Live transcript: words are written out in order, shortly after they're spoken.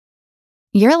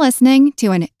You're listening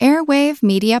to an Airwave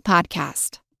Media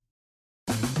Podcast.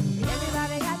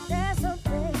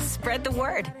 Spread the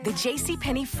word. The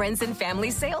JCPenney Friends and Family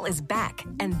Sale is back.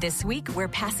 And this week, we're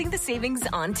passing the savings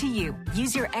on to you.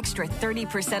 Use your extra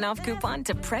 30% off coupon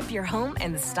to prep your home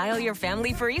and style your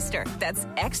family for Easter. That's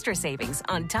extra savings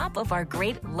on top of our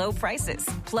great low prices.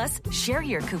 Plus, share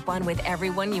your coupon with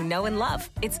everyone you know and love.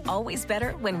 It's always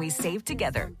better when we save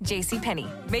together.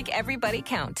 JCPenney. Make everybody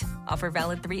count. Offer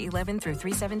valid 3/11 through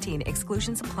 3/17.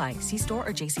 Exclusions apply. See store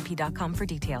or jcp.com for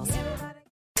details.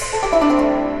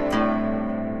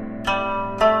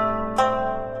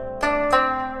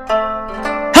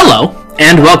 Hello,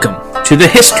 and welcome to the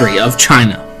History of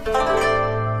China.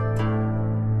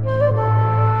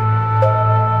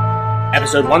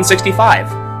 Episode 165,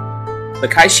 The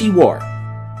Kaixi War.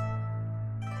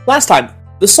 Last time,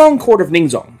 the Song court of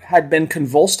Ningzong had been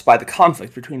convulsed by the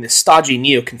conflict between the stodgy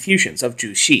Neo-Confucians of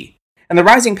Juxi and the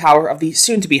rising power of the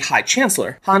soon-to-be High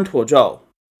Chancellor Han Tuozhou.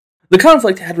 The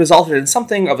conflict had resulted in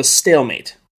something of a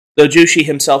stalemate, though Juxi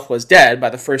himself was dead by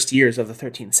the first years of the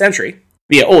 13th century,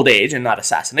 via old age and not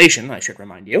assassination, I should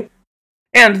remind you,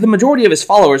 and the majority of his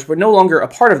followers were no longer a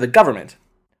part of the government.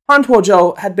 Han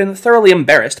Tuozhou had been thoroughly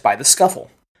embarrassed by the scuffle.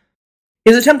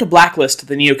 His attempt to blacklist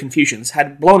the Neo-Confucians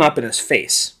had blown up in his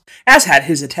face, as had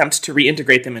his attempt to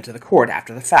reintegrate them into the court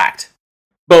after the fact.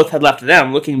 Both had left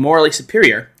them looking morally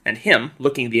superior, and him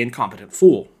looking the incompetent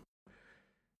fool.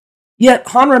 Yet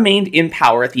Han remained in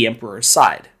power at the emperor's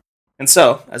side. And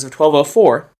so, as of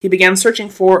 1204, he began searching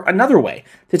for another way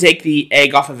to take the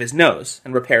egg off of his nose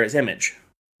and repair his image.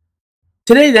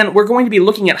 Today, then, we're going to be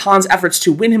looking at Han's efforts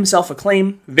to win himself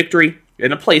acclaim, victory,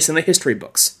 and a place in the history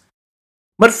books.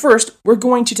 But first, we're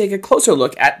going to take a closer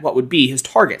look at what would be his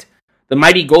target, the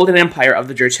mighty golden empire of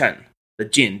the Jin, the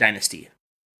Jin Dynasty.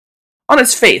 On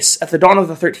its face, at the dawn of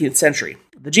the 13th century,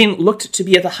 the Jin looked to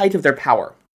be at the height of their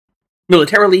power.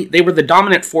 Militarily, they were the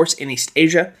dominant force in East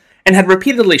Asia, and had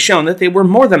repeatedly shown that they were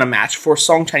more than a match for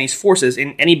Song Chinese forces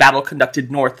in any battle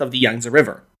conducted north of the Yangtze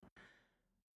River.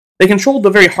 They controlled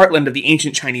the very heartland of the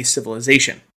ancient Chinese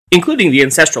civilization, including the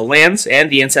ancestral lands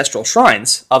and the ancestral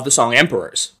shrines of the Song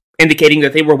emperors, indicating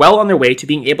that they were well on their way to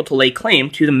being able to lay claim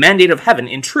to the mandate of heaven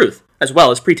in truth, as well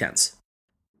as pretense.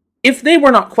 If they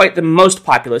were not quite the most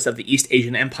populous of the East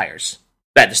Asian empires,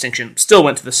 that distinction still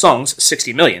went to the Song's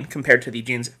 60 million compared to the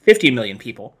Jin's 50 million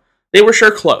people, they were sure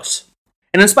close.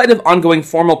 And in spite of ongoing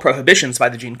formal prohibitions by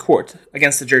the Jin court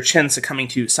against the Jurchen succumbing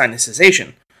to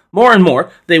Sinicization, more and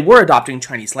more they were adopting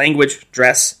Chinese language,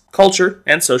 dress, culture,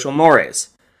 and social mores.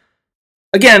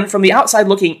 Again, from the outside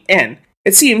looking in,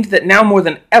 it seemed that now more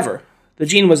than ever, the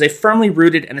Jin was a firmly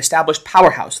rooted and established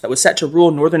powerhouse that was set to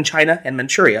rule northern China and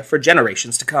Manchuria for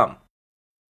generations to come.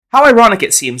 How ironic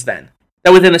it seems, then,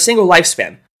 that within a single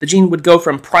lifespan, the Jin would go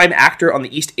from prime actor on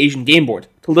the East Asian game board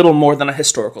to little more than a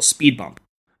historical speed bump.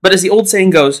 But as the old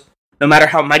saying goes, no matter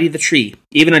how mighty the tree,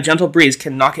 even a gentle breeze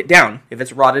can knock it down if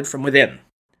it's rotted from within.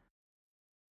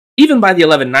 Even by the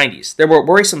 1190s, there were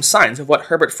worrisome signs of what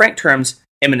Herbert Frank terms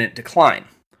imminent decline.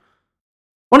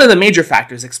 One of the major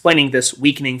factors explaining this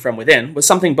weakening from within was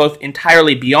something both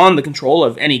entirely beyond the control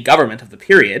of any government of the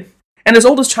period, and as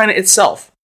old as China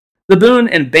itself, the boon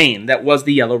and bane that was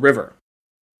the Yellow River.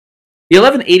 The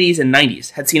 1180s and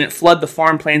 90s had seen it flood the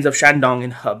farm plains of Shandong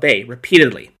and Hebei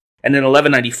repeatedly, and in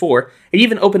 1194, it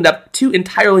even opened up 2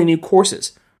 entirely new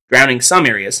courses, drowning some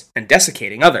areas and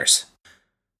desiccating others.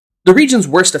 The regions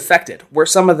worst affected were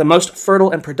some of the most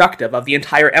fertile and productive of the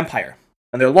entire empire,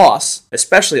 and their loss,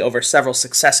 especially over several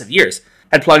successive years,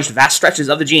 had plunged vast stretches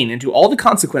of the Jin into all the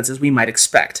consequences we might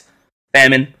expect: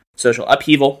 famine, social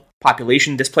upheaval,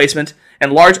 population displacement,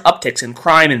 and large upticks in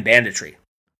crime and banditry.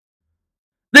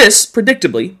 This,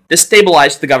 predictably,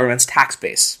 destabilized the government's tax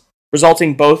base,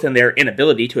 resulting both in their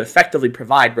inability to effectively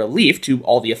provide relief to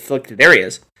all the afflicted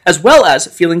areas, as well as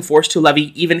feeling forced to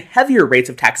levy even heavier rates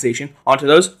of taxation onto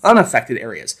those unaffected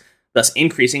areas, thus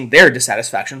increasing their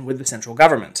dissatisfaction with the central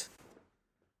government.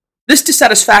 This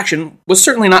dissatisfaction was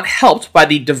certainly not helped by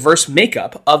the diverse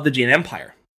makeup of the Jin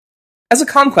Empire. As a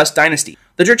conquest dynasty,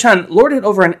 the Jurchen lorded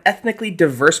over an ethnically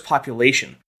diverse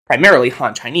population, primarily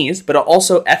Han Chinese, but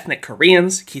also ethnic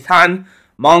Koreans, Khitan,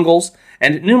 Mongols,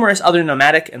 and numerous other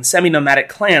nomadic and semi-nomadic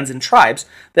clans and tribes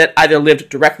that either lived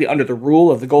directly under the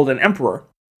rule of the Golden Emperor,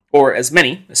 or as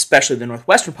many, especially the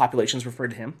northwestern populations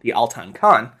referred to him, the Altan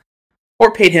Khan,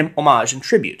 or paid him homage and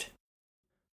tribute.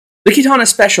 The Khitan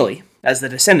especially, as the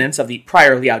descendants of the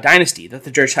prior Liao dynasty that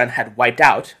the Jurchen had wiped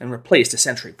out and replaced a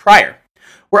century prior,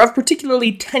 were of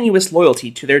particularly tenuous loyalty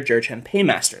to their Jurchen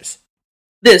paymasters.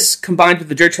 This, combined with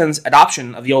the Jurchen's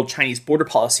adoption of the old Chinese border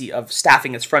policy of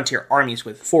staffing its frontier armies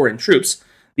with foreign troops,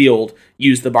 the old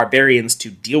use the barbarians to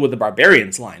deal with the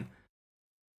barbarians line,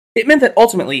 it meant that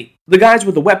ultimately, the guys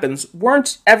with the weapons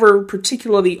weren't ever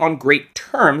particularly on great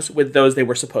terms with those they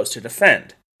were supposed to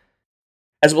defend.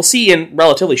 As we'll see in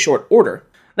relatively short order,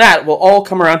 that will all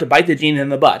come around to bite the Jin in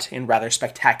the butt in rather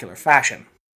spectacular fashion.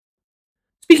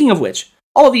 Speaking of which,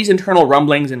 all of these internal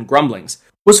rumblings and grumblings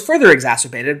was further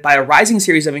exacerbated by a rising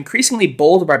series of increasingly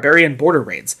bold barbarian border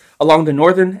raids along the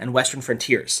northern and western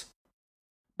frontiers.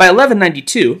 By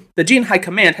 1192, the Jin High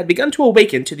Command had begun to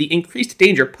awaken to the increased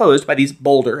danger posed by these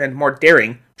bolder and more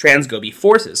daring Transgobi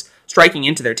forces striking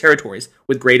into their territories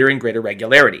with greater and greater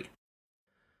regularity.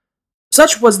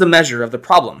 Such was the measure of the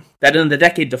problem that in the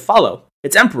decade to follow,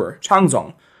 its emperor,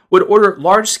 Changzong, would order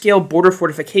large-scale border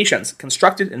fortifications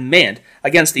constructed and manned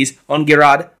against these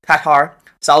Ongirad, Tatar,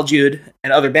 Saljud,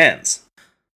 and other bands.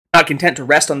 Not content to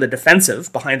rest on the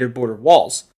defensive behind their border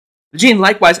walls, the Jin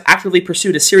likewise actively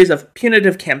pursued a series of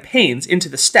punitive campaigns into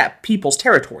the steppe people's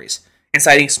territories,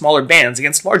 inciting smaller bands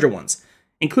against larger ones,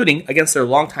 including against their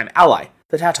longtime ally,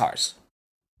 the Tatars.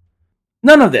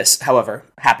 None of this, however,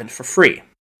 happened for free.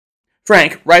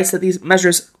 Frank writes that these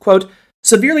measures, quote,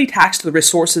 severely taxed the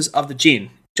resources of the Jin,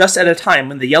 just at a time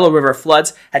when the Yellow River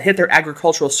floods had hit their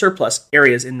agricultural surplus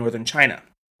areas in northern China.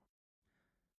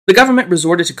 The government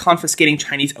resorted to confiscating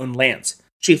Chinese-owned lands,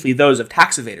 chiefly those of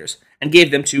tax evaders, and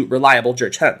gave them to reliable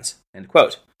Jurchens, end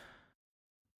quote.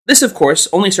 This, of course,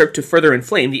 only served to further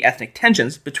inflame the ethnic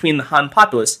tensions between the Han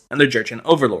populace and their Jurchen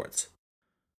overlords.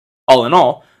 All in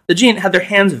all, the Jin had their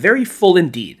hands very full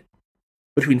indeed.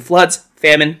 Between floods,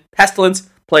 famine, pestilence,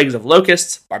 plagues of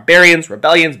locusts, barbarians,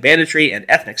 rebellions, banditry, and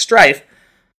ethnic strife,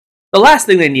 the last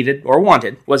thing they needed or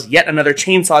wanted was yet another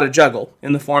chainsaw to juggle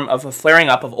in the form of a flaring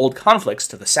up of old conflicts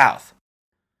to the south.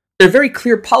 Their very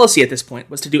clear policy at this point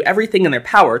was to do everything in their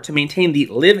power to maintain the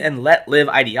live and let live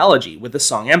ideology with the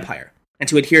Song Empire, and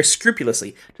to adhere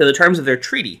scrupulously to the terms of their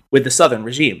treaty with the southern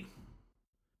regime.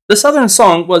 The southern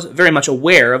Song was very much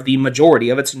aware of the majority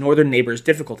of its northern neighbors'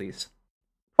 difficulties.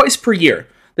 Twice per year,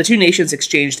 the two nations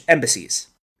exchanged embassies,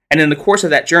 and in the course of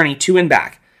that journey to and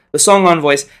back, the Song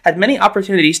envoys had many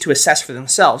opportunities to assess for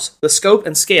themselves the scope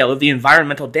and scale of the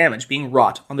environmental damage being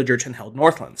wrought on the Jurchen-held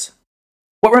Northlands.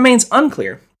 What remains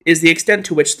unclear is the extent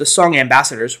to which the Song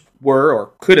ambassadors were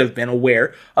or could have been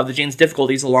aware of the Jin's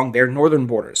difficulties along their northern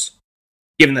borders,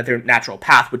 given that their natural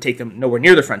path would take them nowhere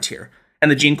near the frontier, and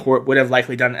the Jin court would have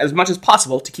likely done as much as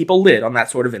possible to keep a lid on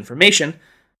that sort of information.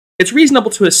 It's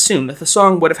reasonable to assume that the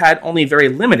Song would have had only very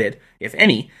limited, if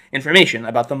any, information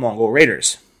about the Mongol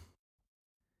raiders.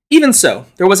 Even so,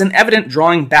 there was an evident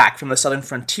drawing back from the southern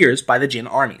frontiers by the Jin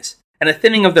armies, and a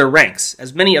thinning of their ranks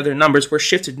as many of their numbers were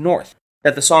shifted north,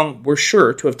 that the Song were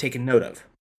sure to have taken note of.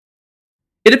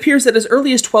 It appears that as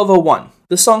early as 1201,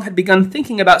 the Song had begun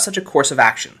thinking about such a course of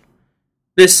action.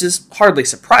 This is hardly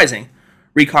surprising.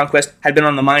 Reconquest had been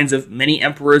on the minds of many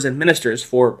emperors and ministers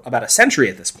for about a century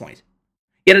at this point.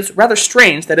 Yet it's rather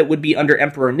strange that it would be under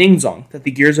Emperor Ningzong that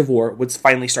the gears of war would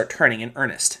finally start turning in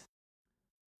earnest.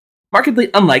 Markedly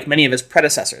unlike many of his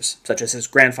predecessors, such as his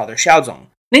grandfather Xiaozong,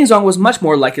 Ningzong was much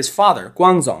more like his father,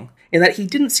 Guangzong, in that he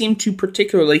didn't seem to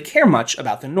particularly care much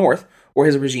about the north or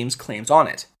his regime's claims on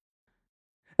it.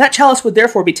 That chalice would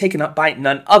therefore be taken up by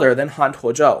none other than Han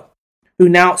Tuozhou, who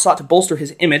now sought to bolster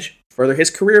his image, further his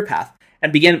career path,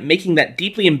 and began making that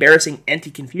deeply embarrassing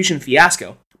anti-Confucian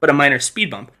fiasco but a minor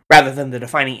speed bump rather than the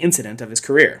defining incident of his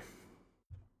career.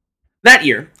 That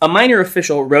year, a minor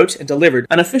official wrote and delivered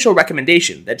an official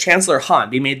recommendation that Chancellor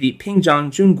Han be made the Pingjiang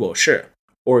Junguo Shi,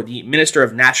 or the Minister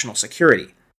of National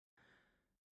Security.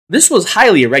 This was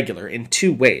highly irregular in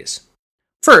two ways.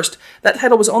 First, that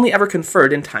title was only ever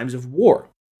conferred in times of war,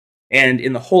 and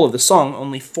in the whole of the Song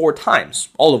only 4 times,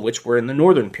 all of which were in the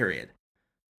northern period.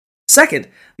 Second,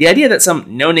 the idea that some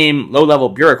no-name, low-level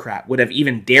bureaucrat would have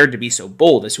even dared to be so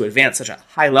bold as to advance such a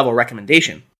high-level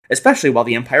recommendation, especially while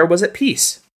the empire was at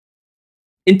peace.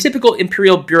 In typical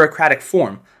imperial bureaucratic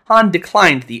form, Han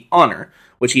declined the honor,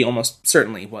 which he almost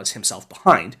certainly was himself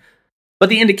behind, but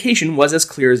the indication was as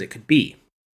clear as it could be.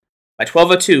 By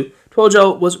 1202,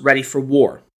 Tuozhou was ready for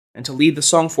war, and to lead the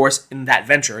Song force in that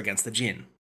venture against the Jin.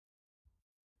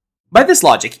 By this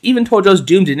logic, even Tuozhou's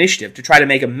doomed initiative to try to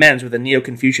make amends with the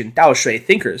Neo-Confucian Daoshui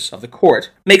thinkers of the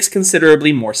court makes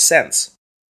considerably more sense.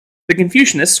 The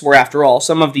Confucianists were, after all,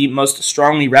 some of the most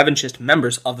strongly revanchist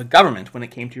members of the government when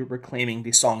it came to reclaiming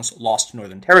the Song's lost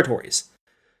northern territories.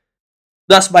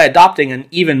 Thus, by adopting an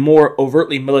even more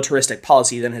overtly militaristic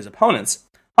policy than his opponents,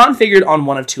 Han figured on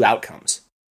one of two outcomes,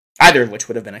 either of which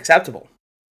would have been acceptable.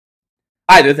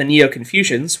 Either the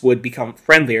Neo-Confucians would become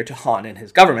friendlier to Han and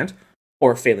his government,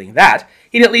 or failing that,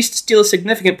 he'd at least steal a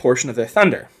significant portion of their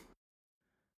thunder.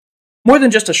 More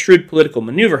than just a shrewd political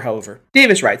maneuver, however,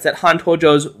 Davis writes that Han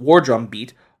Tuozhou's war drum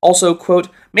beat also, quote,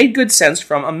 made good sense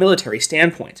from a military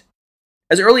standpoint.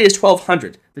 As early as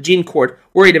 1200, the Jin court,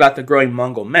 worried about the growing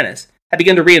Mongol menace, had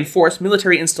begun to reinforce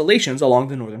military installations along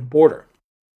the northern border.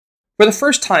 For the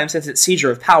first time since its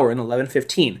seizure of power in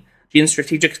 1115, Jin's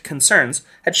strategic concerns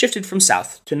had shifted from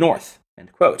south to north,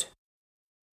 end quote.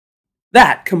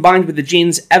 That, combined with the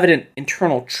Jin's evident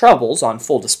internal troubles on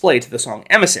full display to the Song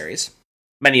emissaries,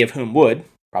 many of whom would,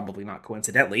 probably not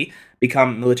coincidentally,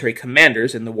 become military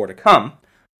commanders in the war to come,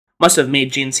 must have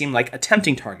made Jin seem like a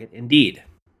tempting target indeed.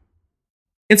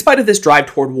 In spite of this drive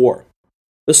toward war,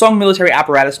 the Song military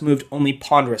apparatus moved only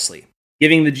ponderously,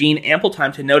 giving the Jin ample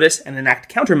time to notice and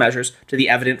enact countermeasures to the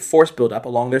evident force buildup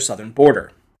along their southern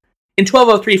border. In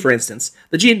 1203, for instance,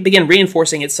 the Jin began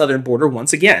reinforcing its southern border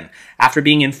once again, after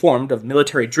being informed of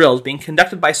military drills being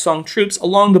conducted by Song troops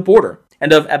along the border,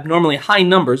 and of abnormally high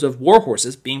numbers of war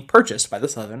horses being purchased by the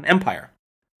Southern Empire.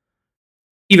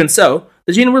 Even so,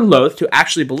 the Jin were loath to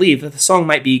actually believe that the Song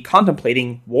might be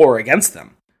contemplating war against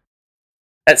them.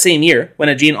 That same year, when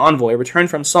a Jin envoy returned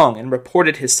from Song and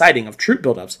reported his sighting of troop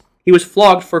buildups, he was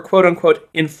flogged for quote-unquote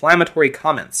inflammatory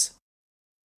comments.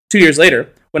 2 years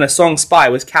later, when a Song spy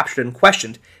was captured and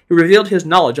questioned, he revealed his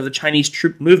knowledge of the Chinese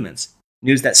troop movements,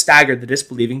 news that staggered the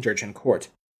disbelieving Jurchen court.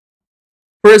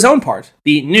 For his own part,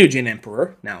 the new Jin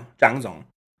emperor, now Zhang Zong,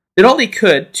 did all he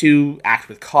could to act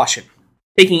with caution,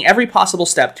 taking every possible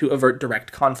step to avert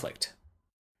direct conflict.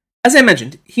 As I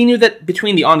mentioned, he knew that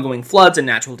between the ongoing floods and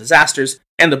natural disasters,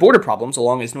 and the border problems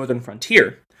along his northern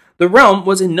frontier, the realm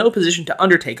was in no position to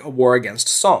undertake a war against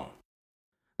Song.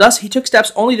 Thus, he took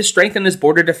steps only to strengthen his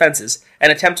border defenses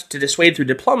and attempt to dissuade through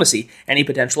diplomacy any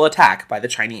potential attack by the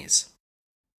Chinese.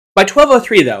 By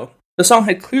 1203, though, the Song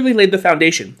had clearly laid the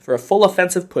foundation for a full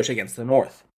offensive push against the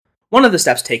north. One of the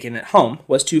steps taken at home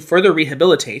was to further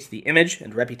rehabilitate the image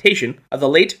and reputation of the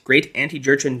late great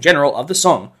anti-Jurchen general of the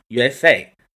Song, Yue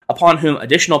Fei, upon whom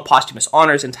additional posthumous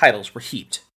honors and titles were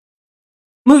heaped.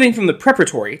 Moving from the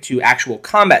preparatory to actual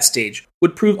combat stage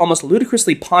would prove almost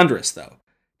ludicrously ponderous, though,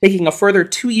 taking a further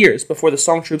 2 years before the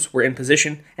Song troops were in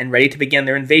position and ready to begin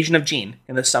their invasion of Jin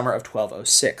in the summer of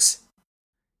 1206.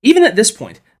 Even at this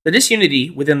point, the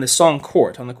disunity within the Song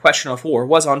court on the question of war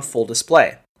was on full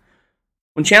display.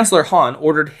 When Chancellor Han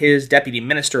ordered his deputy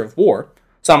minister of war,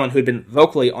 someone who had been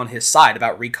vocally on his side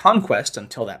about reconquest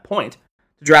until that point,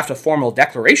 to draft a formal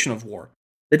declaration of war,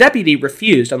 the deputy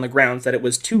refused on the grounds that it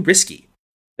was too risky,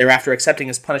 thereafter accepting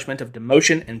his punishment of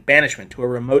demotion and banishment to a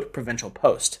remote provincial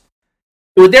post.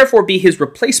 It would therefore be his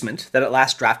replacement that at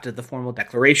last drafted the formal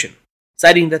declaration,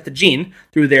 citing that the Jin,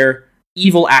 through their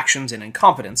evil actions and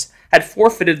incompetence, had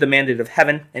forfeited the mandate of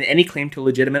heaven and any claim to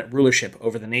legitimate rulership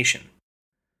over the nation.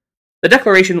 The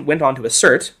declaration went on to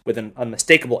assert, with an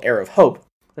unmistakable air of hope,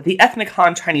 that the ethnic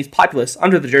Han Chinese populace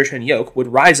under the Jurchen yoke would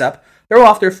rise up, throw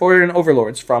off their foreign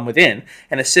overlords from within,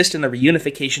 and assist in the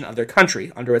reunification of their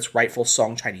country under its rightful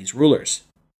Song Chinese rulers.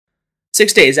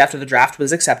 6 days after the draft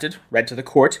was accepted, read to the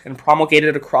court, and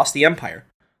promulgated across the empire,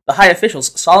 the high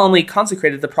officials solemnly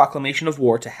consecrated the proclamation of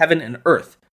war to heaven and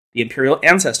earth, the imperial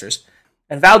ancestors,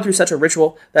 and vowed through such a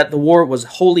ritual that the war was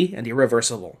holy and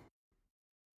irreversible.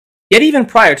 Yet even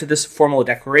prior to this formal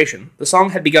declaration, the Song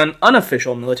had begun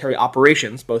unofficial military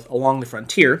operations both along the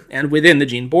frontier and within the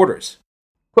Jin borders.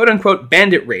 Quote-unquote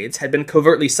bandit raids had been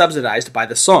covertly subsidized by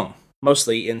the Song,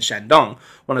 mostly in Shandong,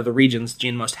 one of the regions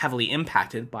Jin most heavily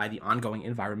impacted by the ongoing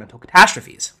environmental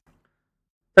catastrophes.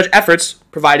 Such efforts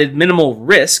provided minimal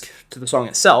risk to the Song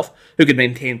itself, who could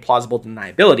maintain plausible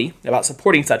deniability about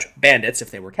supporting such bandits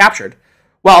if they were captured,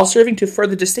 while serving to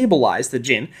further destabilize the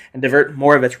Jin and divert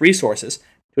more of its resources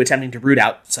to attempting to root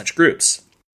out such groups.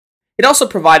 It also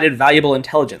provided valuable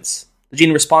intelligence. The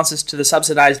Jin responses to the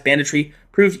subsidized banditry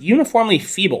proved uniformly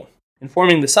feeble,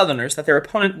 informing the Southerners that their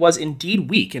opponent was indeed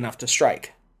weak enough to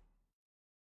strike.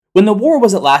 When the war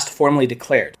was at last formally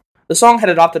declared, the Song had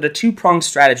adopted a two-pronged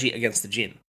strategy against the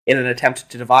Jin, in an attempt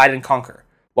to divide and conquer,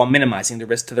 while minimizing the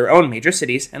risk to their own major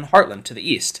cities and heartland to the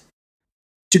east.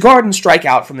 To guard and strike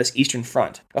out from this eastern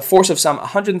front, a force of some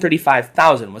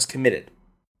 135,000 was committed.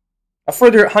 A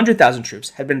further 100,000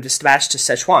 troops had been dispatched to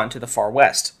Sichuan to the far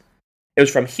west. It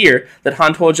was from here that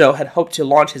Han Tuozhou had hoped to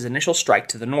launch his initial strike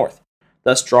to the north,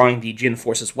 thus drawing the Jin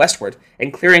forces westward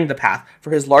and clearing the path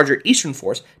for his larger eastern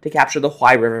force to capture the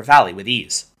Huai River Valley with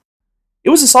ease. It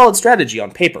was a solid strategy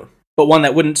on paper, but one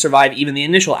that wouldn't survive even the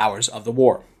initial hours of the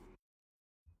war.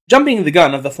 Jumping the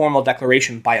gun of the formal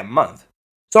declaration by a month,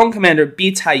 Song commander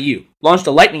Bi Caiyu launched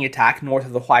a lightning attack north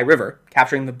of the Huai River,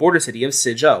 capturing the border city of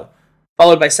Sizhou,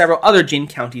 followed by several other Jin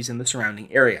counties in the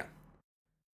surrounding area.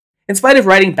 In spite of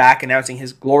writing back announcing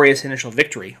his glorious initial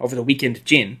victory over the weakened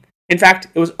Jin, in fact,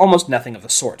 it was almost nothing of the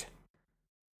sort.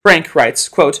 Frank writes,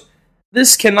 quote,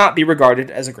 "This cannot be regarded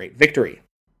as a great victory.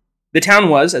 The town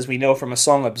was, as we know from a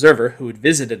Song observer who had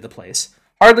visited the place,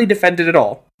 hardly defended at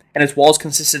all, and its walls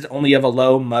consisted only of a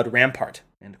low mud rampart."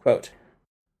 End quote.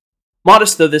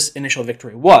 Modest though this initial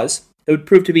victory was, it would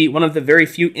prove to be one of the very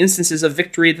few instances of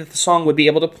victory that the Song would be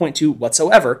able to point to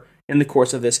whatsoever in the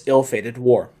course of this ill-fated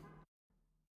war.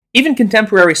 Even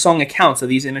contemporary Song accounts of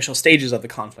these initial stages of the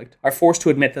conflict are forced to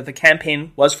admit that the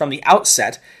campaign was from the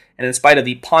outset, and in spite of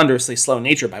the ponderously slow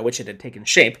nature by which it had taken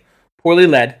shape, poorly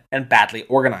led and badly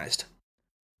organized.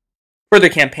 Further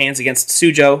campaigns against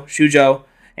Suzhou, Shuzhou,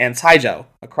 and Caizhou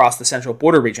across the central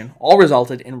border region all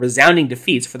resulted in resounding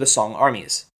defeats for the Song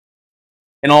armies.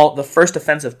 In all, the first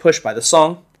offensive push by the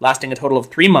Song, lasting a total of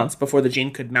 3 months before the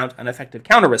Jin could mount an effective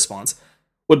counter-response,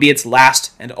 would be its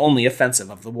last and only offensive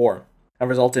of the war, and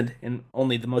resulted in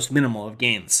only the most minimal of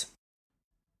gains.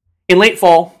 In late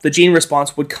fall, the Jin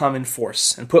response would come in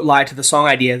force and put lie to the Song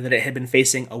idea that it had been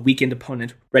facing a weakened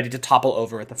opponent ready to topple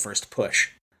over at the first push.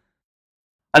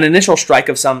 An initial strike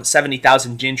of some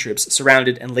 70,000 Jin troops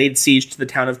surrounded and laid siege to the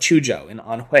town of Chuzhou in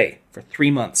Anhui for 3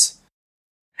 months.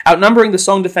 Outnumbering the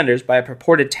Song defenders by a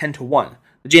purported 10-1,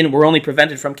 the Jin were only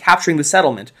prevented from capturing the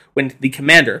settlement when the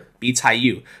commander, Bi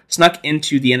Caiyu, snuck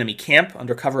into the enemy camp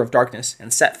under cover of darkness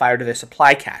and set fire to their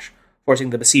supply cache, forcing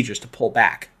the besiegers to pull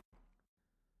back.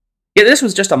 Yet this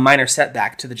was just a minor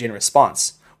setback to the Jin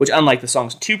response, which, unlike the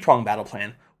Song's two-pronged battle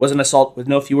plan, was an assault with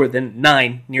no fewer than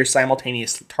 9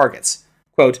 near-simultaneous targets,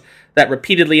 quote, that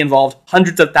repeatedly involved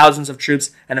hundreds of thousands of troops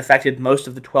and affected most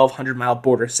of the 1,200-mile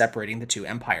border separating the two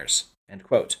empires, end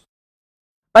quote.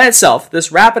 By itself,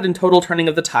 this rapid and total turning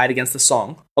of the tide against the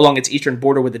Song, along its eastern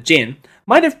border with the Jin,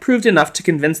 might have proved enough to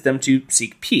convince them to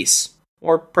seek peace,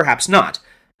 or perhaps not.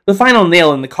 The final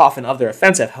nail in the coffin of their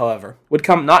offensive, however, would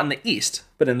come not in the east,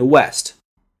 but in the west,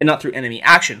 and not through enemy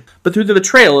action, but through the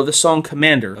betrayal of the Song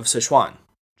commander of Sichuan,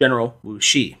 General Wu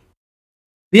Shi.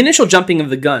 The initial jumping of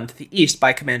the gun to the east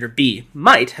by Commander Bi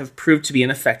might have proved to be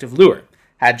an effective lure,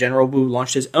 had General Wu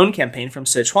launched his own campaign from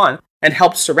Sichuan and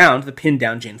helped surround the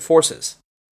pinned-down Jin forces.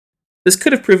 This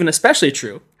could have proven especially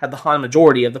true had the Han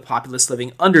majority of the populace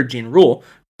living under Jin rule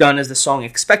done as the Song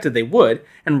expected they would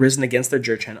and risen against their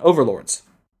Jurchen overlords.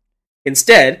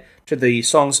 Instead, to the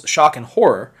Song's shock and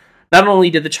horror, not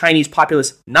only did the Chinese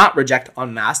populace not reject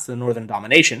en masse the northern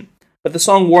domination, but the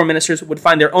Song war ministers would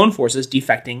find their own forces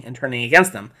defecting and turning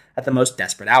against them at the most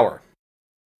desperate hour.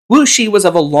 Wu Shi was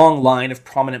of a long line of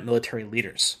prominent military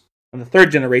leaders, and the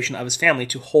third generation of his family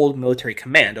to hold military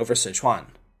command over Sichuan.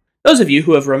 Those of you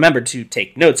who have remembered to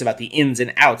take notes about the ins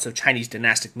and outs of Chinese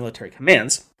dynastic military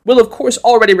commands will of course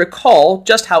already recall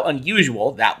just how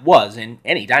unusual that was in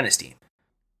any dynasty.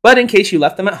 But in case you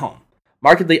left them at home,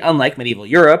 markedly unlike medieval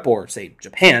Europe or, say,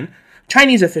 Japan,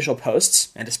 Chinese official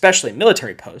posts, and especially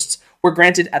military posts, were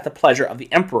granted at the pleasure of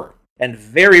the emperor, and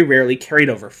very rarely carried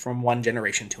over from one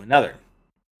generation to another.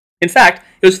 In fact,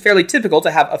 it was fairly typical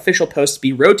to have official posts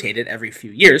be rotated every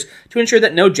few years to ensure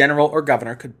that no general or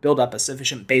governor could build up a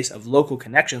sufficient base of local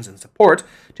connections and support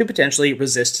to potentially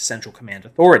resist central command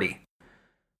authority.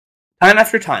 Time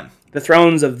after time, the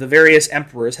thrones of the various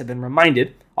emperors had been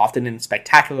reminded, often in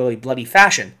spectacularly bloody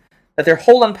fashion, that their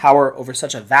hold on power over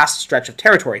such a vast stretch of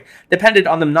territory depended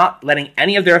on them not letting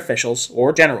any of their officials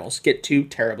or generals get too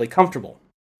terribly comfortable.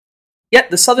 Yet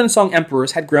the southern Song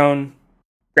emperors had grown,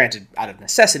 granted out of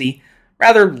necessity,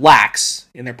 rather lax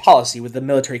in their policy with the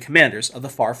military commanders of the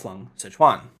far-flung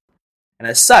Sichuan. And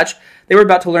as such, they were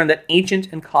about to learn that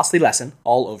ancient and costly lesson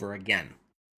all over again.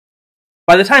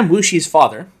 By the time Wu Shi's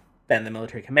father, then the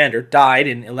military commander, died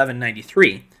in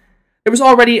 1193, there was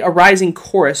already a rising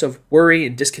chorus of worry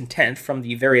and discontent from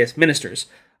the various ministers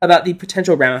about the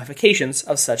potential ramifications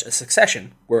of such a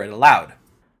succession were it allowed.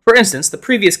 For instance, the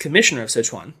previous commissioner of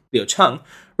Sichuan, Liu Cheng,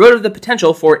 wrote of the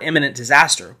potential for imminent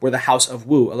disaster were the House of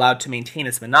Wu allowed to maintain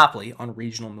its monopoly on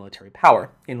regional military power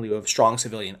in lieu of strong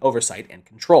civilian oversight and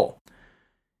control.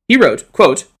 He wrote,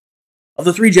 quote, "Of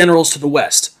the 3 generals to the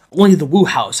west, only the Wu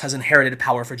House has inherited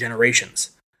power for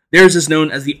generations. Theirs is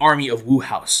known as the Army of Wu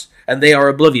House, and they are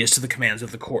oblivious to the commands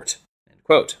of the court." End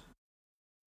quote.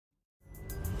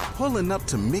 Pulling up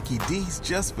to Mickey D's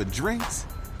just for drinks?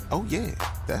 Oh yeah,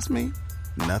 that's me.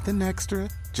 Nothing extra,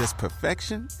 just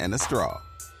perfection and a straw.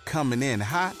 Coming in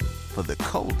hot for the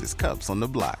coldest cups on the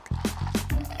block.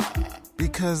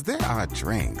 Because there are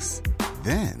drinks.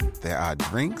 Then there are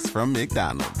drinks from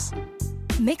McDonald's.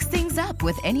 Mix things up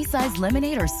with any size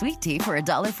lemonade or sweet tea for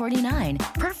 $1.49.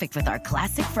 Perfect with our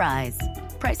classic fries.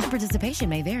 Price and participation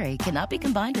may vary. Cannot be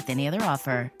combined with any other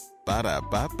offer.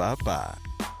 Ba-da-ba-ba-ba.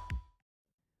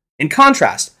 In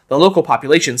contrast, the local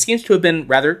population seems to have been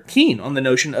rather keen on the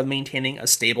notion of maintaining a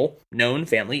stable, known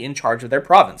family in charge of their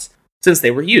province, since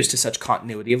they were used to such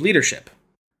continuity of leadership.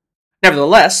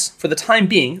 Nevertheless, for the time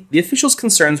being, the officials'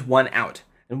 concerns won out,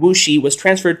 and Wu Shi was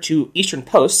transferred to eastern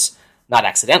posts, not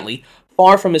accidentally,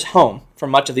 far from his home for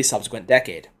much of the subsequent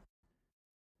decade.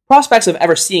 Prospects of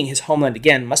ever seeing his homeland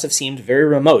again must have seemed very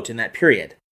remote in that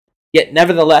period. Yet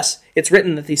nevertheless, it's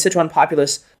written that the Sichuan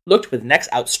populace looked with necks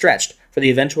outstretched for the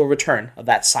eventual return of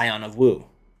that scion of Wu.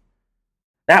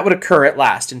 That would occur at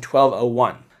last in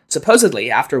 1201, supposedly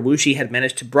after Wu Shi had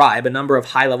managed to bribe a number of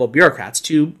high-level bureaucrats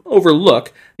to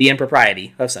overlook the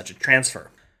impropriety of such a transfer.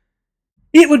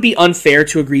 It would be unfair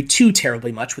to agree too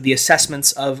terribly much with the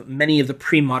assessments of many of the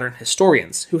pre-modern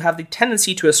historians, who have the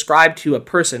tendency to ascribe to a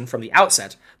person from the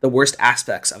outset the worst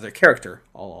aspects of their character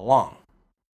all along.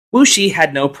 Wu Shi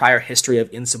had no prior history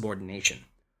of insubordination,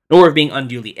 nor of being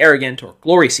unduly arrogant or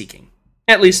glory-seeking,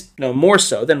 at least no more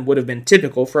so than would have been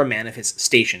typical for a man of his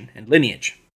station and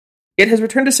lineage. Yet his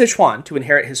return to Sichuan to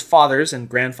inherit his father's and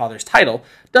grandfather's title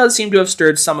does seem to have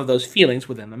stirred some of those feelings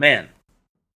within the man.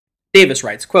 Davis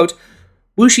writes, quote,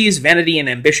 Wu Shi's vanity and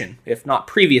ambition, if not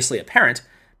previously apparent,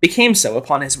 became so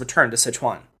upon his return to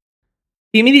Sichuan.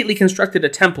 He immediately constructed a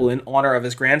temple in honor of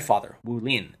his grandfather, Wu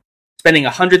Lin, spending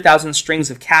 100,000 strings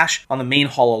of cash on the main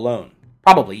hall alone,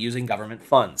 probably using government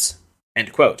funds.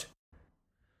 End quote.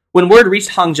 When word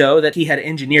reached Hangzhou that he had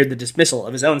engineered the dismissal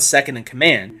of his own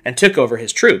second-in-command and took over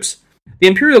his troops, the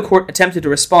imperial court attempted to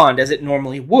respond as it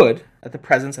normally would at the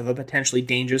presence of a potentially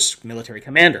dangerous military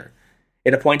commander.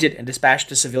 It appointed and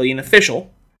dispatched a civilian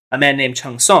official, a man named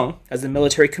Cheng Song, as the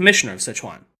military commissioner of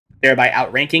Sichuan, thereby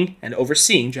outranking and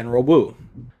overseeing General Wu.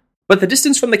 But the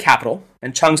distance from the capital,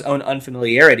 and Cheng's own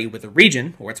unfamiliarity with the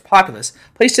region or its populace,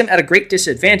 placed him at a great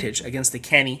disadvantage against the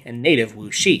canny and native Wu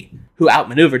Shi, who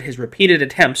outmaneuvered his repeated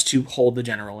attempts to hold the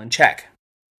general in check.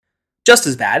 Just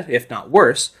as bad, if not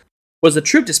worse, was the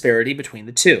troop disparity between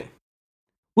the two.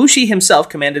 Wu Shi himself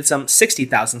commanded some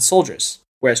 60,000 soldiers,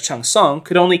 whereas Cheng Song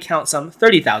could only count some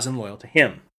 30,000 loyal to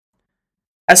him.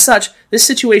 As such, this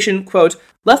situation, quote,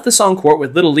 left the Song court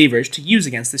with little leverage to use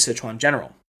against the Sichuan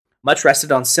general. Much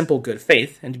rested on simple good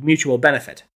faith and mutual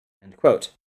benefit. End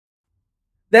quote.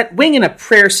 That wing in a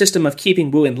prayer system of keeping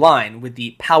Wu in line with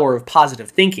the power of positive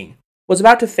thinking was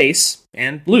about to face,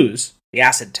 and lose, the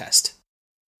acid test.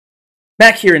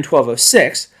 Back here in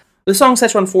 1206, the Song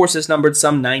Sichuan forces numbered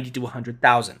some 90 to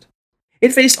 100,000.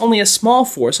 It faced only a small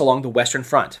force along the western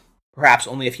front, perhaps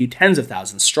only a few tens of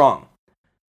thousands strong.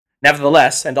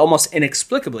 Nevertheless, and almost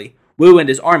inexplicably, Wu and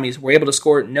his armies were able to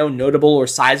score no notable or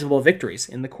sizable victories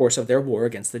in the course of their war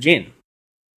against the Jin.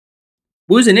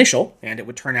 Wu's initial, and it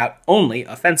would turn out only,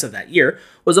 offensive that year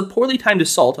was a poorly timed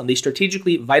assault on the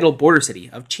strategically vital border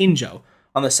city of Qinzhou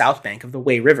on the south bank of the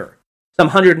Wei River, some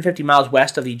 150 miles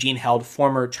west of the Jin-held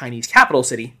former Chinese capital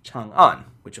city, Chang'an,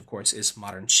 which of course is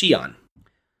modern Xi'an.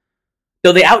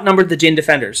 Though they outnumbered the Jin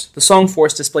defenders, the Song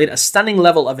force displayed a stunning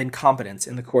level of incompetence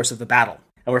in the course of the battle,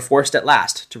 and were forced at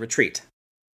last to retreat.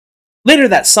 Later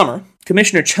that summer,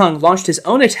 Commissioner Cheng launched his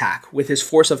own attack with his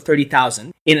force of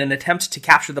 30,000 in an attempt to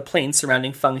capture the plains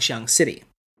surrounding Fengxiang city.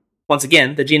 Once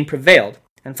again, the Jin prevailed,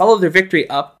 and followed their victory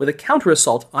up with a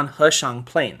counter-assault on Heshang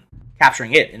Plain,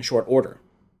 capturing it in short order.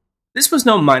 This was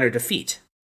no minor defeat.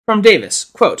 From Davis,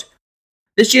 quote,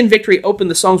 this Jin victory opened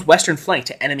the Song's western flank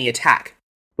to enemy attack.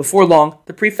 Before long,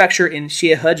 the prefecture in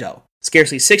Xiehezhou,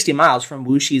 scarcely 60 miles from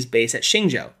Wu Shi's base at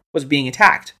Xingzhou, was being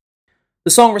attacked. The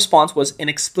Song response was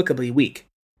inexplicably weak.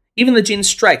 Even the Jin's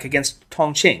strike against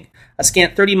Tongqing, a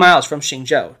scant 30 miles from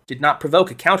Xingzhou, did not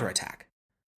provoke a counterattack.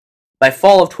 By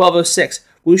fall of 1206,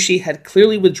 Wu Shi had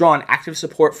clearly withdrawn active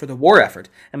support for the war effort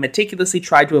and meticulously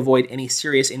tried to avoid any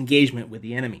serious engagement with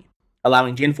the enemy,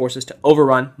 allowing Jin forces to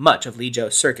overrun much of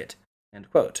Lizhou's circuit. End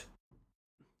quote.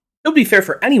 It would be fair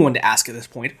for anyone to ask at this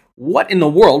point, what in the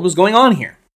world was going on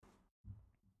here?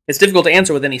 It's difficult to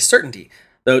answer with any certainty,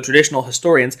 though traditional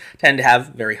historians tend to have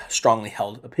very strongly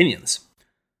held opinions.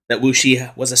 That Wu Shi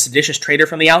was a seditious traitor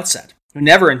from the outset, who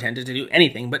never intended to do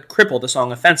anything but cripple the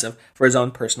Song offensive for his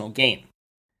own personal gain.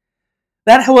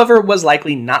 That, however, was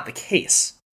likely not the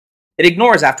case. It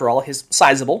ignores, after all, his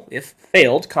sizable, if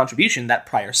failed, contribution that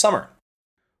prior summer.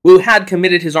 Wu had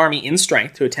committed his army in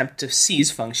strength to attempt to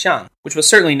seize Fengxiang, which was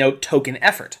certainly no token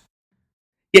effort.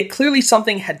 Yet clearly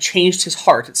something had changed his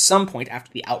heart at some point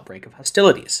after the outbreak of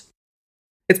hostilities.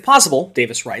 It's possible,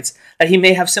 Davis writes, that he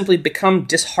may have simply become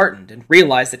disheartened and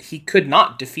realized that he could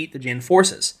not defeat the Jin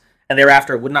forces, and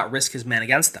thereafter would not risk his men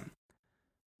against them.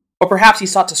 Or perhaps he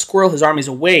sought to squirrel his armies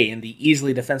away in the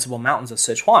easily defensible mountains of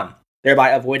Sichuan,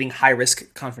 thereby avoiding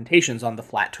high-risk confrontations on the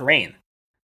flat terrain.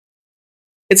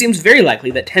 It seems very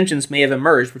likely that tensions may have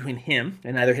emerged between him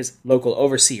and either his local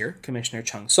overseer, Commissioner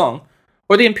Cheng Song,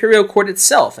 or the imperial court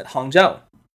itself at Hangzhou,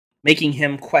 making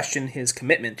him question his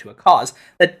commitment to a cause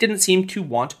that didn't seem to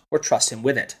want or trust him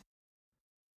with it.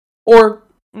 Or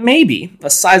maybe a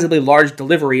sizably large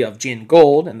delivery of Jin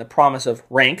gold and the promise of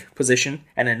rank, position,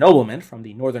 and ennoblement from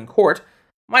the northern court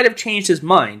might have changed his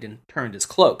mind and turned his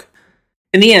cloak.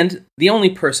 In the end, the only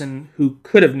person who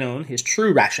could have known his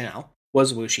true rationale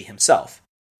was Wuxi himself.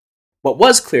 What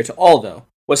was clear to all, though,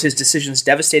 was his decision's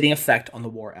devastating effect on the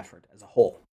war effort as a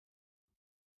whole.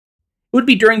 It would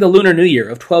be during the Lunar New Year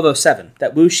of 1207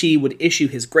 that Wuxi would issue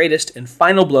his greatest and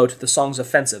final blow to the Song's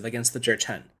offensive against the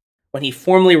Jurchen, when he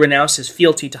formally renounced his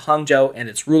fealty to Hangzhou and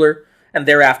its ruler, and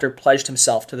thereafter pledged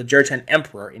himself to the Jurchen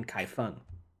emperor in Kaifeng.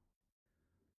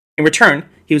 In return,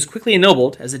 he was quickly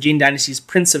ennobled as the Jin Dynasty's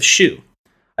Prince of Shu,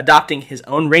 adopting his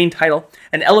own reign title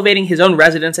and elevating his own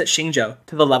residence at Xingzhou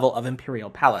to the level of imperial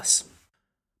palace.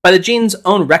 By the Jin's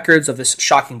own records of this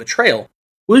shocking betrayal,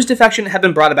 Wu's defection had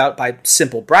been brought about by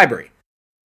simple bribery.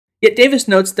 Yet Davis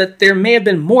notes that there may have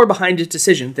been more behind his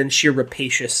decision than sheer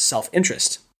rapacious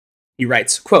self-interest. He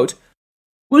writes, quote,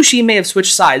 Wuxi may have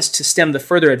switched sides to stem the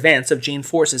further advance of Jin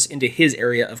forces into his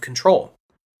area of control.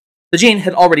 The Jin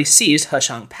had already seized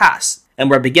Heshang Pass, and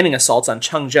were beginning assaults on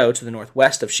Chengzhou to the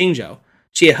northwest of Xingzhou,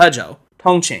 Chiehezhou,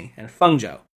 Tongqing, and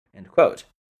Fengzhou. End quote.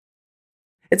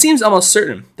 It seems almost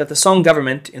certain that the Song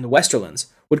government in the Westerlands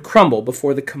would crumble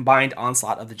before the combined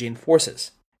onslaught of the Jin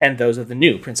forces, and those of the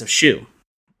new Prince of Shu.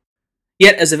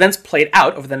 Yet, as events played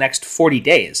out over the next 40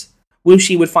 days,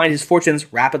 Wuxi would find his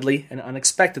fortunes rapidly and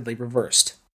unexpectedly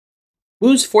reversed.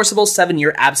 Wu's forcible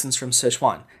 7-year absence from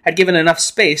Sichuan had given enough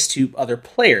space to other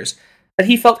players that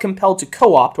he felt compelled to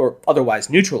co-opt or otherwise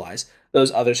neutralize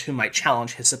those others who might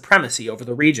challenge his supremacy over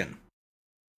the region.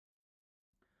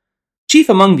 Chief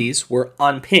among these were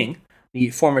An Ping,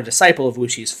 the former disciple of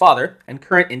Wuxi's father and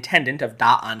current intendant of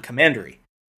Da'an Commandery,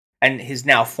 and his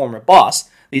now former boss,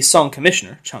 the Song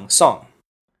Commissioner Cheng Song.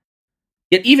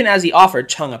 Yet even as he offered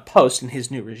Cheng a post in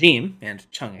his new regime, and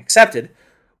Cheng accepted,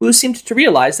 Wu seemed to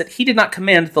realize that he did not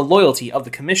command the loyalty of the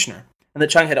commissioner, and that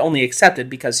Cheng had only accepted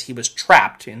because he was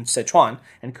trapped in Sichuan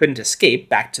and couldn't escape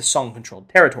back to Song-controlled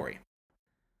territory.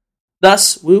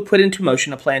 Thus, Wu put into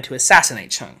motion a plan to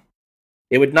assassinate Cheng.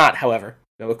 It would not, however,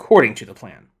 go according to the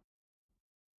plan.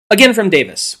 Again from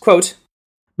Davis, quote,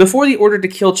 Before the order to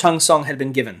kill Cheng Song had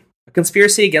been given, a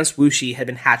conspiracy against Wuxi had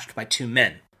been hatched by 2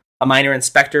 men, a minor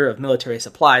inspector of military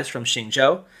supplies from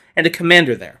Xingzhou, and a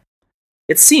commander there.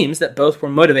 It seems that both were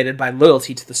motivated by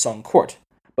loyalty to the Song court,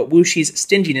 but Wuxi's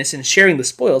stinginess in sharing the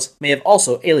spoils may have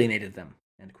also alienated them.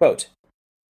 End quote.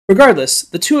 Regardless,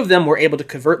 the 2 of them were able to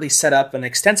covertly set up an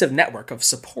extensive network of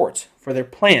support for their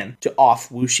plan to off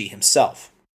Wuxi himself.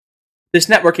 This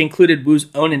network included Wu's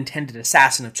own intended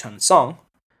assassin of Cheng Song,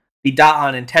 the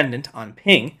Da'an intendant An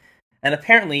Ping, and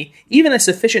apparently even a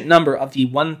sufficient number of the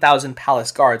 1,000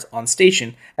 palace guards on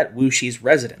station at Wuxi's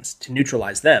residence to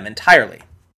neutralize them entirely.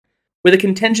 With a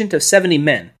contingent of 70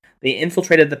 men, they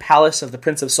infiltrated the palace of the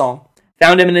Prince of Song,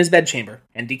 found him in his bedchamber,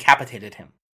 and decapitated him.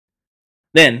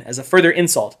 Then, as a further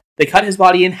insult, they cut his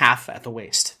body in half at the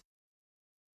waist.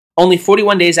 Only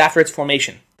 41 days after its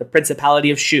formation, the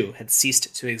Principality of Shu had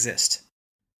ceased to exist.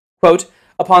 Quote,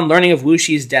 Upon learning of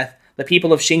Wuxi's death, the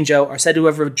people of Xingzhou are said to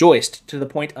have rejoiced to the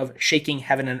point of shaking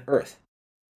heaven and earth.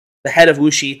 The head of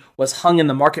Wuxi was hung in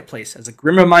the marketplace as a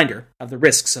grim reminder of the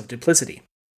risks of duplicity.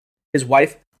 His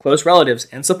wife, close relatives,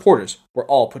 and supporters were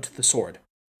all put to the sword.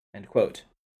 End quote.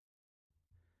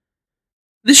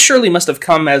 This surely must have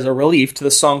come as a relief to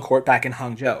the Song court back in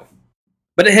Hangzhou.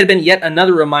 But it had been yet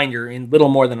another reminder in little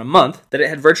more than a month that it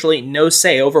had virtually no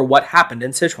say over what happened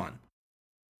in Sichuan.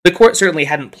 The court certainly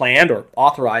hadn't planned or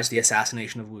authorized the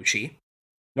assassination of Wuxi,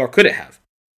 nor could it have.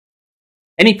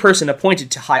 Any person appointed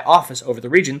to high office over the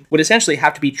region would essentially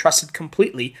have to be trusted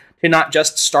completely to not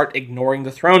just start ignoring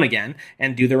the throne again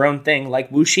and do their own thing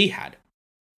like Wuxi had.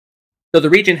 Though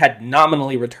the region had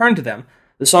nominally returned to them,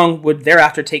 the Song would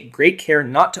thereafter take great care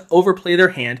not to overplay their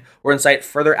hand or incite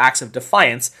further acts of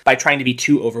defiance by trying to be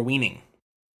too overweening.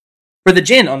 For the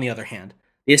Jin, on the other hand,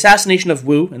 the assassination of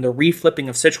Wu and the reflipping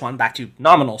of Sichuan back to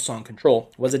nominal Song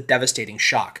control was a devastating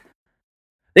shock.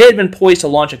 They had been poised to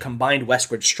launch a combined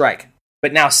westward strike,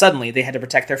 but now suddenly they had to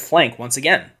protect their flank once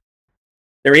again.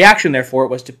 Their reaction, therefore,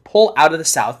 was to pull out of the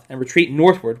south and retreat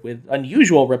northward with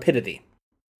unusual rapidity.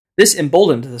 This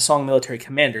emboldened the Song military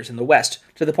commanders in the west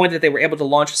to the point that they were able to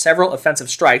launch several offensive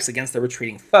strikes against the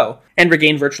retreating foe and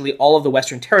regain virtually all of the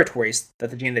western territories that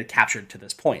the Jin had captured to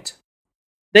this point.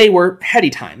 They were heady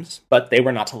times, but they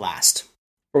were not to last.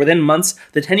 For within months,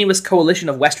 the tenuous coalition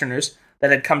of Westerners,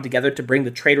 that had come together to bring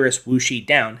the traitorous Wu Shi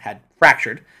down had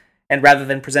fractured, and rather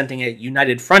than presenting a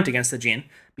united front against the Jin,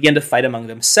 began to fight among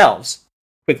themselves,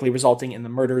 quickly resulting in the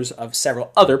murders of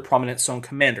several other prominent Song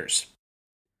commanders.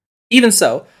 Even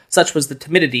so, such was the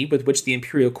timidity with which the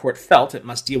imperial court felt it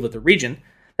must deal with the region,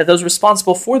 that those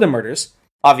responsible for the murders,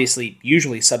 obviously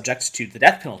usually subject to the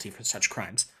death penalty for such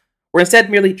crimes, were instead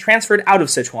merely transferred out of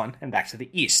Sichuan and back to the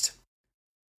east.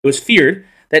 It was feared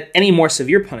that any more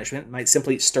severe punishment might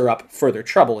simply stir up further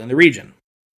trouble in the region.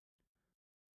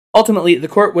 Ultimately, the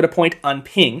court would appoint An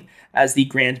Ping as the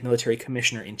Grand Military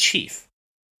Commissioner-in-Chief,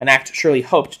 an act surely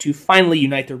hoped to finally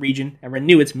unite the region and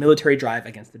renew its military drive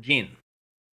against the Jin.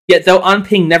 Yet though An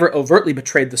Ping never overtly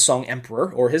betrayed the Song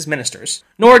emperor or his ministers,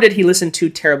 nor did he listen too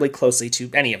terribly closely to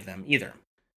any of them either.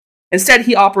 Instead,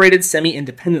 he operated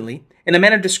semi-independently in a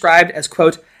manner described as,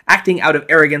 quote, acting out of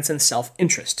arrogance and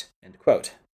self-interest, end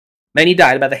quote. Many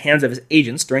died by the hands of his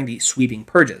agents during the sweeping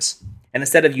purges, and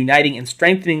instead of uniting and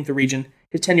strengthening the region,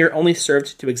 his tenure only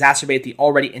served to exacerbate the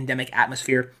already endemic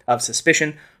atmosphere of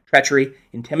suspicion, treachery,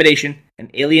 intimidation,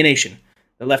 and alienation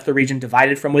that left the region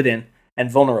divided from within and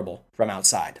vulnerable from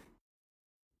outside.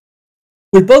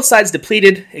 With both sides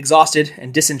depleted, exhausted,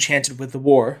 and disenchanted with the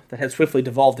war that had swiftly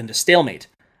devolved into stalemate,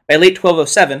 by late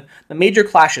 1207, the major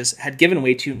clashes had given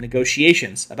way to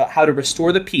negotiations about how to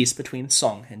restore the peace between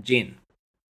Song and Jin.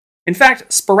 In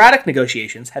fact, sporadic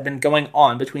negotiations had been going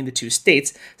on between the two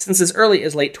states since as early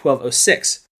as late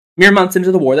 1206, mere months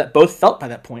into the war that both felt by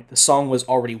that point the Song was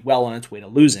already well on its way to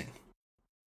losing.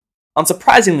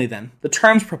 Unsurprisingly then, the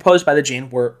terms proposed by the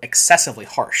Jin were excessively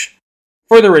harsh.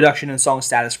 Further reduction in Song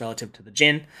status relative to the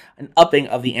Jin, an upping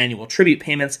of the annual tribute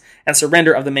payments, and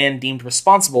surrender of the man deemed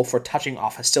responsible for touching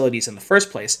off hostilities in the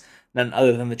first place, none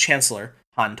other than the Chancellor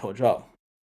Han Tuozhou.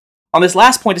 On this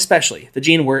last point especially, the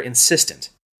Jin were insistent,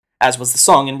 as was the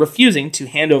Song, in refusing to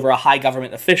hand over a high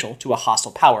government official to a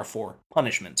hostile power for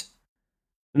punishment.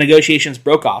 The negotiations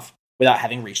broke off without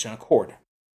having reached an accord.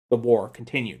 The war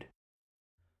continued.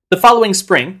 The following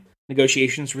spring,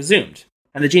 negotiations resumed,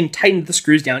 and the Jin tightened the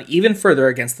screws down even further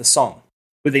against the Song,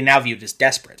 who they now viewed as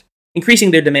desperate,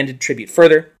 increasing their demanded tribute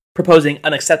further, proposing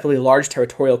unacceptably large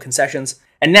territorial concessions,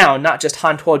 and now not just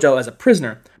Han Tuozhou as a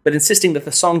prisoner, but insisting that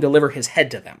the Song deliver his head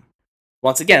to them.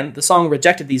 Once again, the Song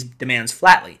rejected these demands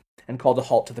flatly, and called a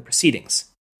halt to the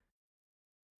proceedings.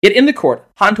 Yet in the court,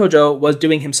 Han Tuozhou was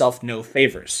doing himself no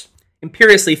favors,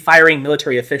 imperiously firing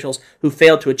military officials who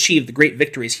failed to achieve the great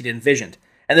victories he'd envisioned,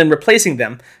 and then replacing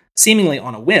them, seemingly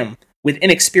on a whim, with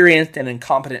inexperienced and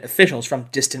incompetent officials from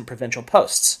distant provincial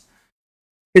posts.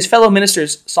 His fellow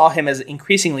ministers saw him as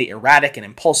increasingly erratic and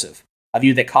impulsive, a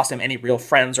view that cost him any real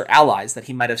friends or allies that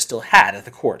he might have still had at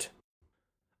the court.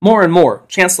 More and more,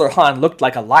 Chancellor Han looked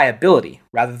like a liability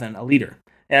rather than a leader,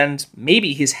 and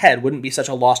maybe his head wouldn't be such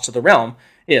a loss to the realm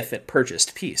if it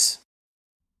purchased peace.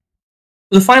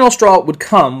 The final straw would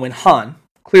come when Han,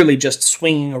 clearly just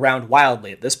swinging around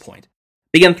wildly at this point,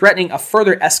 began threatening a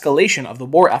further escalation of the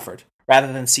war effort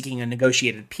rather than seeking a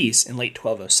negotiated peace in late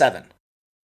 1207.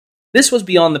 This was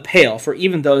beyond the pale for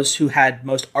even those who had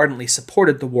most ardently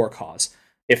supported the war cause,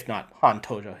 if not Han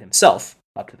Tuozhou himself,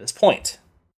 up to this point.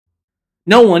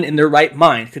 No one in their right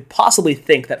mind could possibly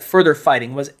think that further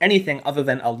fighting was anything other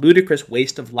than a ludicrous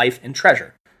waste of life and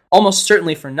treasure, almost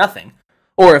certainly for nothing,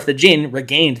 or if the Jin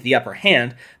regained the upper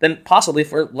hand, then possibly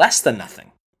for less than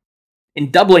nothing.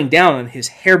 In doubling down on his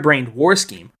harebrained war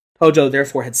scheme, Tuozhou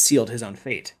therefore had sealed his own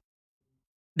fate.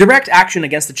 Direct action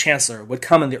against the Chancellor would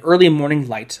come in the early morning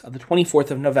light of the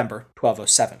 24th of November,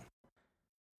 1207.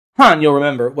 Han, you'll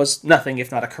remember, was nothing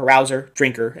if not a carouser,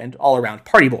 drinker, and all-around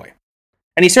party boy,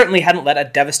 and he certainly hadn't let a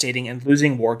devastating and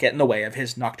losing war get in the way of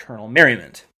his nocturnal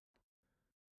merriment.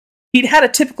 He'd had a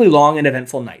typically long and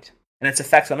eventful night, and its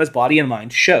effects on his body and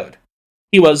mind showed.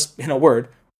 He was, in a word,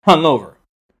 hungover.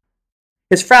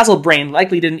 His frazzled brain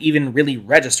likely didn't even really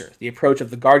register the approach of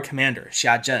the guard commander,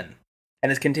 Xia Zhen, and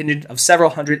his contingent of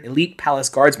several hundred elite palace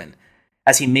guardsmen,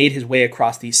 as he made his way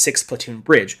across the 6-platoon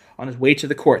bridge on his way to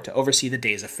the court to oversee the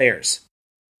day's affairs.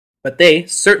 But they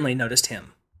certainly noticed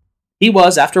him. He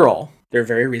was, after all, their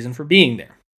very reason for being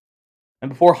there. And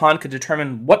before Han could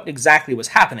determine what exactly was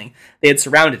happening, they had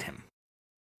surrounded him.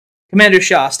 Commander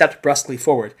Xia stepped brusquely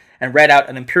forward and read out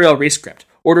an imperial rescript,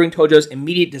 ordering Tuozhou's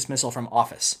immediate dismissal from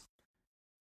office.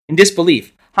 In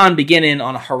disbelief, Han began in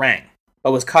on a harangue,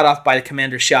 but was cut off by the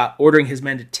Commander Xia ordering his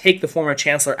men to take the former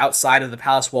Chancellor outside of the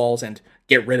palace walls and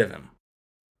get rid of him.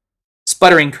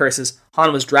 Sputtering curses,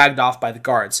 Han was dragged off by the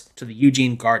guards to the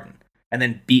Eugene Garden, and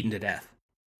then beaten to death.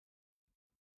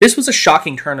 This was a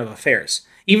shocking turn of affairs,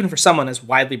 even for someone as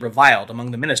widely reviled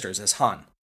among the ministers as Han.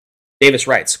 Davis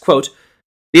writes, quote,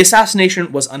 "The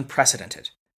assassination was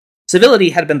unprecedented. Civility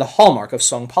had been the hallmark of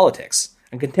Song politics,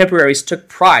 and contemporaries took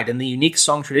pride in the unique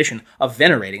Song tradition of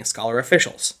venerating scholar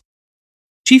officials.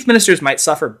 Chief ministers might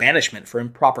suffer banishment for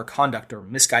improper conduct or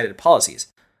misguided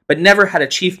policies, but never had a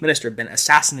chief minister been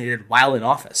assassinated while in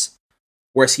office.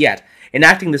 Worse yet,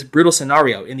 enacting this brutal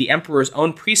scenario in the emperor's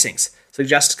own precincts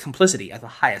suggests complicity at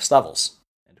the highest levels.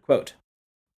 End quote.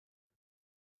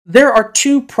 There are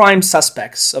two prime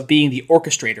suspects of being the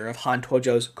orchestrator of Han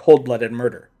Tuozhou's cold-blooded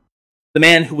murder: the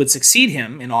man who would succeed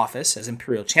him in office as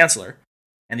imperial chancellor,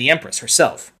 and the empress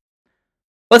herself.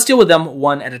 Let's deal with them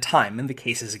one at a time in the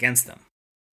cases against them.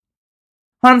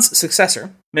 Han's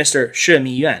successor, Minister Shi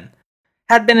Miyuan,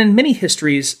 had been in many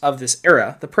histories of this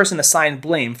era the person assigned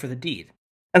blame for the deed,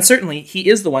 and certainly he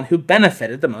is the one who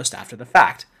benefited the most after the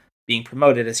fact, being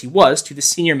promoted as he was to the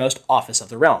senior-most office of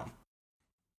the realm.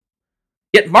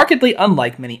 Yet markedly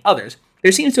unlike many others,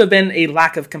 there seems to have been a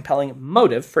lack of compelling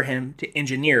motive for him to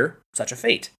engineer such a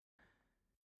fate.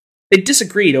 They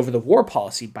disagreed over the war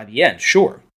policy by the end,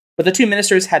 sure, but the two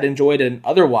ministers had enjoyed an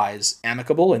otherwise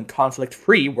amicable and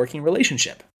conflict-free working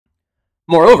relationship.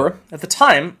 Moreover, at the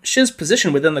time, Shi's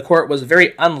position within the court was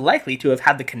very unlikely to have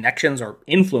had the connections or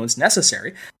influence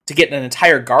necessary to get an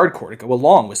entire guard corps to go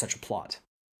along with such a plot.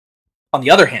 On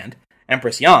the other hand,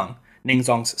 Empress Yang,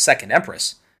 Ningzong's second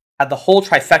empress, had the whole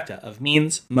trifecta of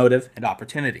means, motive, and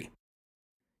opportunity.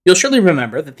 You'll surely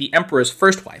remember that the emperor's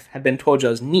first wife had been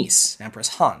Tuozhou's niece, Empress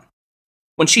Han.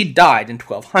 When she died in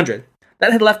 1200,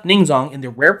 that had left Ningzong in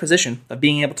the rare position of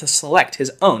being able to select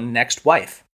his own next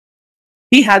wife.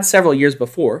 He had several years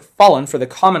before fallen for the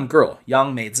common girl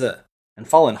Yang Meizi, and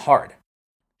fallen hard.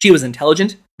 She was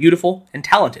intelligent, beautiful, and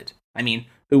talented.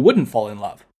 Who wouldn't fall in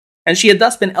love? And she had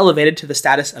thus been elevated to the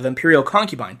status of imperial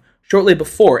concubine shortly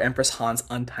before Empress Han's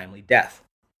untimely death.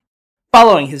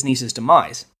 Following his niece's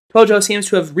demise, Tuozhou seems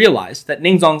to have realized that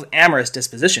Ningzong's amorous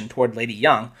disposition toward Lady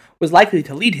Yang was likely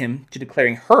to lead him to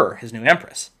declaring her his new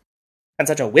empress. And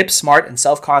such a whip-smart and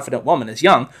self-confident woman as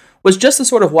Yang was just the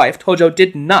sort of wife Tuozhou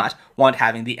did not want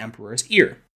having the emperor's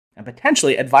ear, and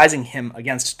potentially advising him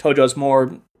against Tuozhou's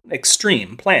more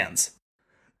extreme plans.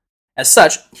 As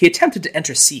such, he attempted to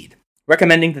intercede,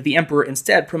 recommending that the emperor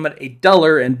instead promote a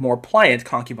duller and more pliant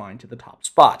concubine to the top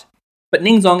spot. But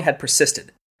Ningzong had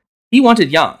persisted. He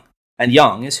wanted Yang, and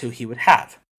Yang is who he would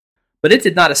have. But it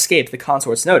did not escape the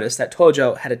consort's notice that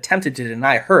Tuozhou had attempted to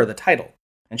deny her the title,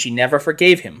 and she never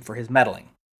forgave him for his meddling.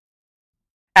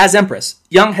 As empress,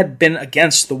 Yang had been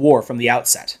against the war from the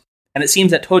outset, and it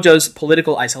seems that Tuozhou's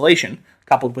political isolation,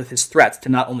 coupled with his threats to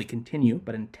not only continue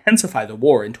but intensify the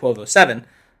war in 1207,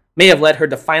 may have led her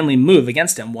to finally move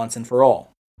against him once and for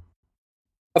all.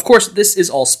 Of course, this is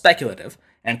all speculative,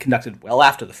 and conducted well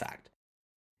after the fact.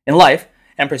 In life,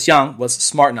 Empress Yang was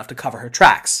smart enough to cover her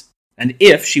tracks, and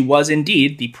if she was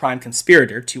indeed the prime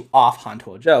conspirator to off Han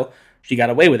Tuozhou, she got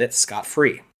away with it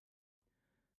scot-free.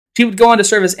 She would go on to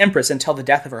serve as empress until the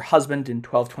death of her husband in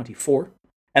 1224,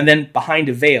 and then behind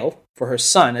a veil for her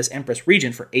son as empress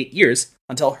regent for 8 years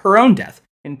until her own death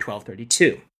in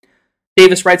 1232.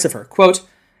 Davis writes of her, quote,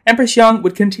 Empress Yang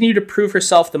would continue to prove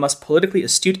herself the most politically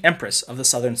astute empress of the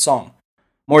Southern Song,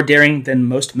 more daring than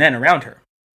most men around her.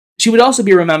 She would also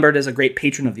be remembered as a great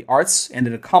patron of the arts and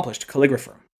an accomplished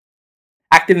calligrapher.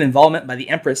 Active involvement by the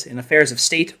empress in affairs of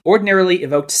state ordinarily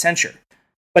evoked censure,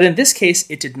 but in this case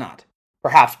it did not,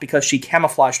 perhaps because she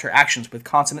camouflaged her actions with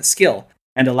consummate skill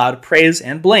and allowed praise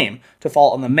and blame to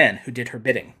fall on the men who did her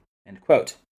bidding. End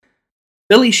quote.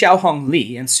 Billy Xiaohong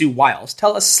Li and Sue Wiles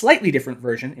tell a slightly different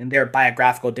version in their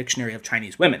biographical dictionary of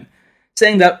Chinese women,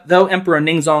 saying that though Emperor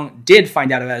Ningzong did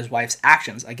find out about his wife's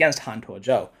actions against Han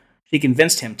Tuozhou, she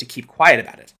convinced him to keep quiet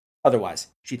about it. Otherwise,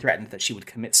 she threatened that she would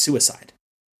commit suicide.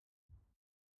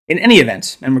 In any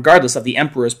event, and regardless of the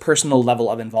emperor's personal level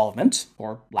of involvement,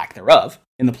 or lack thereof,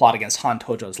 in the plot against Han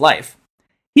Tuozhou's life,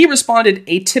 he responded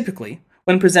atypically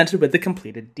when presented with the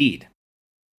completed deed.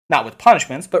 Not with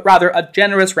punishments, but rather a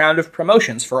generous round of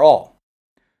promotions for all.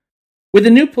 With the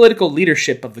new political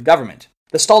leadership of the government,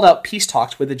 the stalled-out peace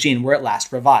talks with the Jin were at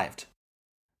last revived.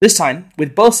 This time,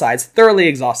 with both sides thoroughly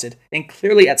exhausted and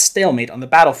clearly at stalemate on the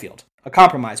battlefield, a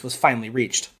compromise was finally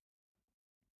reached.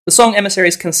 The Song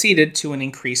emissaries conceded to an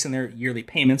increase in their yearly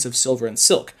payments of silver and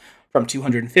silk, from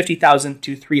 250,000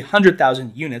 to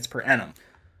 300,000 units per annum.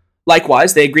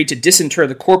 Likewise, they agreed to disinter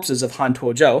the corpses of Han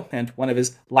Tuozhou and one of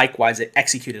his likewise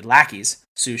executed lackeys,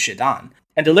 Su Shidan,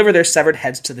 and deliver their severed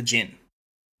heads to the Jin.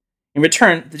 In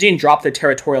return, the Jin dropped their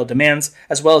territorial demands,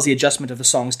 as well as the adjustment of the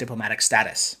Song's diplomatic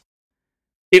status.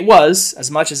 It was,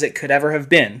 as much as it could ever have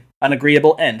been, an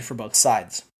agreeable end for both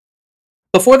sides.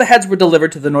 Before the heads were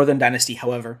delivered to the Northern Dynasty,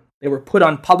 however, they were put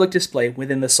on public display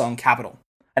within the Song capital,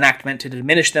 an act meant to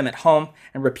diminish them at home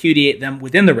and repudiate them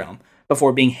within the realm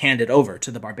before being handed over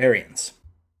to the barbarians.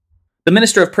 The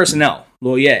Minister of Personnel,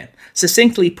 Luo Ye,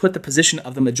 succinctly put the position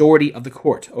of the majority of the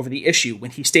court over the issue when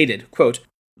he stated, quote,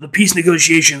 "The peace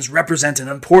negotiations represent an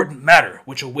important matter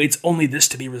which awaits only this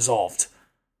to be resolved.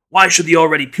 Why should the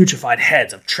already putrefied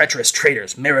heads of treacherous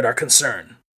traitors merit our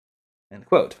concern?" End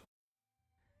quote.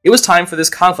 It was time for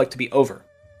this conflict to be over,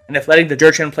 and if letting the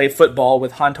Jurchen play football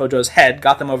with Han Tuozhou's head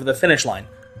got them over the finish line,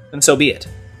 then so be it.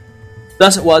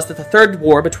 Thus it was that the third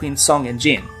war between Song and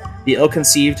Jin, the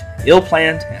ill-conceived,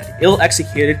 ill-planned, and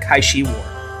ill-executed Kaixi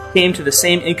War, came to the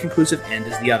same inconclusive end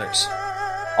as the others.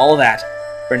 All of that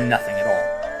for nothing at all.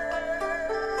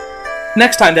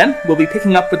 Next time, then, we'll be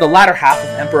picking up with the latter half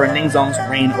of Emperor Ningzong's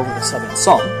reign over the southern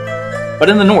Song. But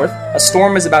in the north, a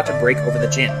storm is about to break over the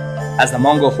Jin, as the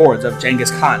Mongol hordes of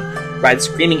Genghis Khan ride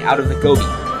screaming out of the Gobi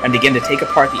and begin to take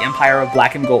apart the empire of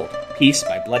black and gold, piece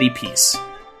by bloody piece.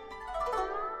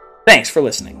 Thanks for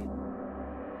listening.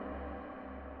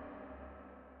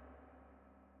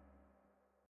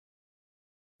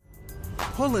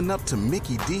 Pulling up to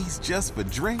Mickey D's just for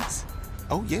drinks?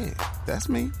 Oh yeah, that's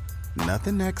me.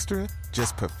 Nothing extra,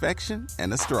 just perfection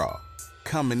and a straw.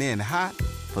 Coming in hot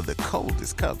for the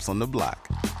coldest cups on the block.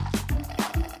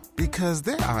 Because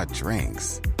there are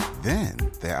drinks. Then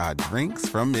there are drinks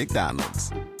from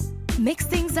McDonald's. Mix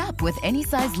things up with any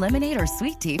size lemonade or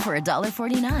sweet tea for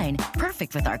 $1.49.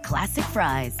 Perfect with our classic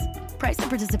fries. Price and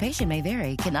participation may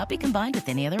vary. Cannot be combined with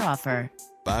any other offer.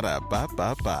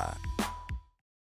 Ba-da-ba-ba-ba.